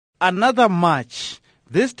Another march.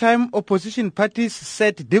 This time, opposition parties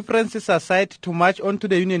set differences aside to march onto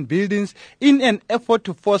the union buildings in an effort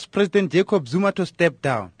to force President Jacob Zuma to step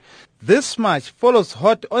down. This march follows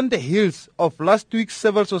hot on the heels of last week's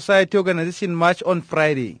civil society organization march on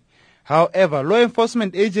Friday. However, law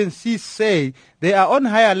enforcement agencies say they are on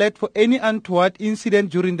high alert for any untoward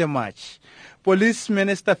incident during the march. Police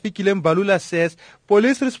Minister Fikile Mbalula says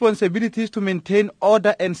police responsibility is to maintain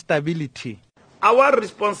order and stability. Our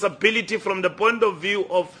responsibility from the point of view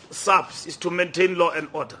of SAPS is to maintain law and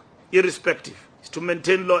order, irrespective. It's to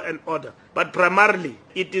maintain law and order. But primarily,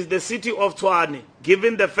 it is the city of Tshwane,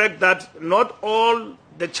 given the fact that not all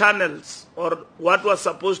the channels or what was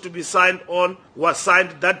supposed to be signed on was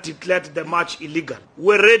signed that declared the march illegal.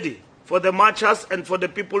 We're ready for the marchers and for the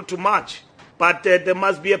people to march, but there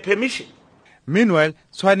must be a permission. Meanwhile,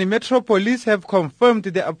 Tshwane Metro Police have confirmed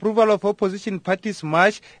the approval of opposition parties'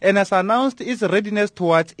 march and has announced its readiness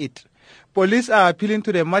towards it. Police are appealing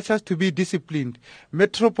to the marchers to be disciplined.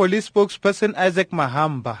 Metro Police spokesperson Isaac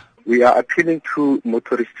Mahamba. We are appealing to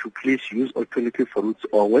motorists to please use alternative routes,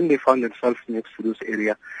 or when they find themselves next to those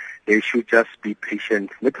areas, they should just be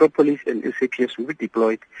patient. Metro Police and SAPS will be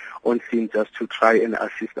deployed on scene just to try and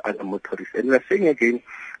assist other motorists. And we are saying again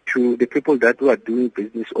to the people that who are doing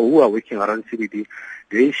business or who are working around CBD,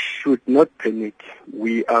 they should not panic.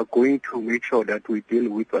 We are going to make sure that we deal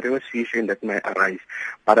with whatever situation that may arise.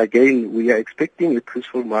 But again, we are expecting a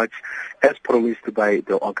peaceful march as promised by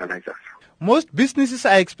the organizers. Most businesses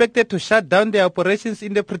are expected to shut down their operations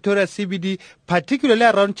in the Pretoria CBD, particularly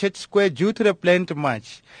around Church Square, due to the planned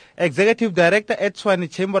march. Executive Director at Tshwane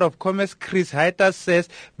Chamber of Commerce, Chris Haitas, says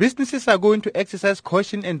businesses are going to exercise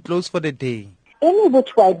caution and close for the day. Any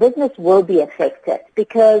which way, business will be affected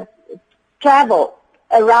because travel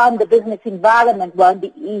around the business environment won't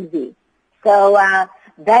be easy. So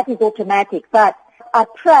that is automatic. But I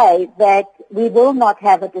pray that we will not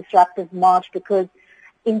have a disruptive march because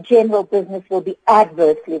in general, business will be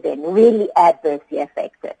adversely then, really adversely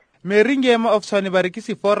affected. Mary Ngema of Tshwane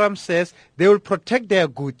Barekisi Forum says they will protect their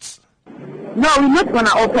goods. No, we're not going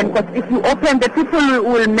to open, because if you open, the people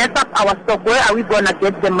will mess up our stock. Where are we going to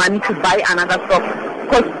get the money to buy another stock?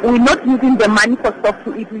 Because we're not using the money for stock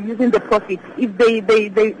to eat, we're using the profit. If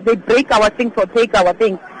they break our things or take our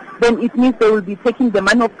things, then it means they will be taking the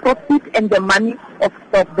money of profit and the money of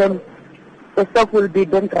stock. Then the stock will be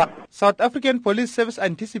bankrupt. South African Police Service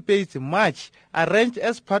anticipates March, arranged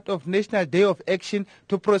as part of National Day of Action,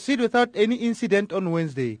 to proceed without any incident on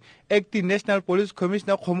Wednesday. Acting National Police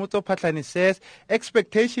Commissioner Khomotso Phatlane says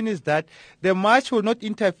expectation is that the march will not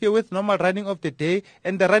interfere with normal running of the day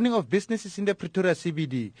and the running of businesses in the Pretoria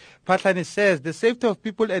CBD. Phatlane says the safety of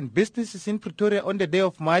people and businesses in Pretoria on the day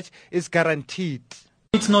of March is guaranteed.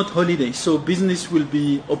 It's not holiday, so business will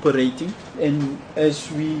be operating, and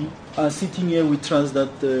as we are sitting here, we trust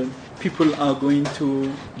that people are going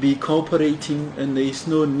to be cooperating and there is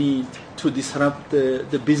no need to disrupt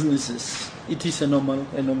the businesses. It is a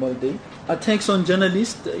normal day. Attacks on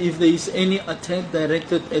journalists, if there is any attack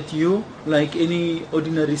directed at you, like any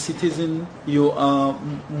ordinary citizen, you are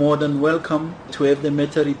more than welcome to have the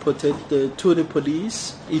matter reported to the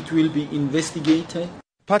police. It will be investigated.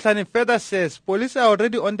 Phatlane further says police are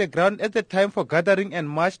already on the ground at the time for gathering and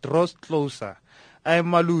march draws closer. I am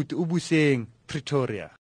Maluti Obuseng, Pretoria.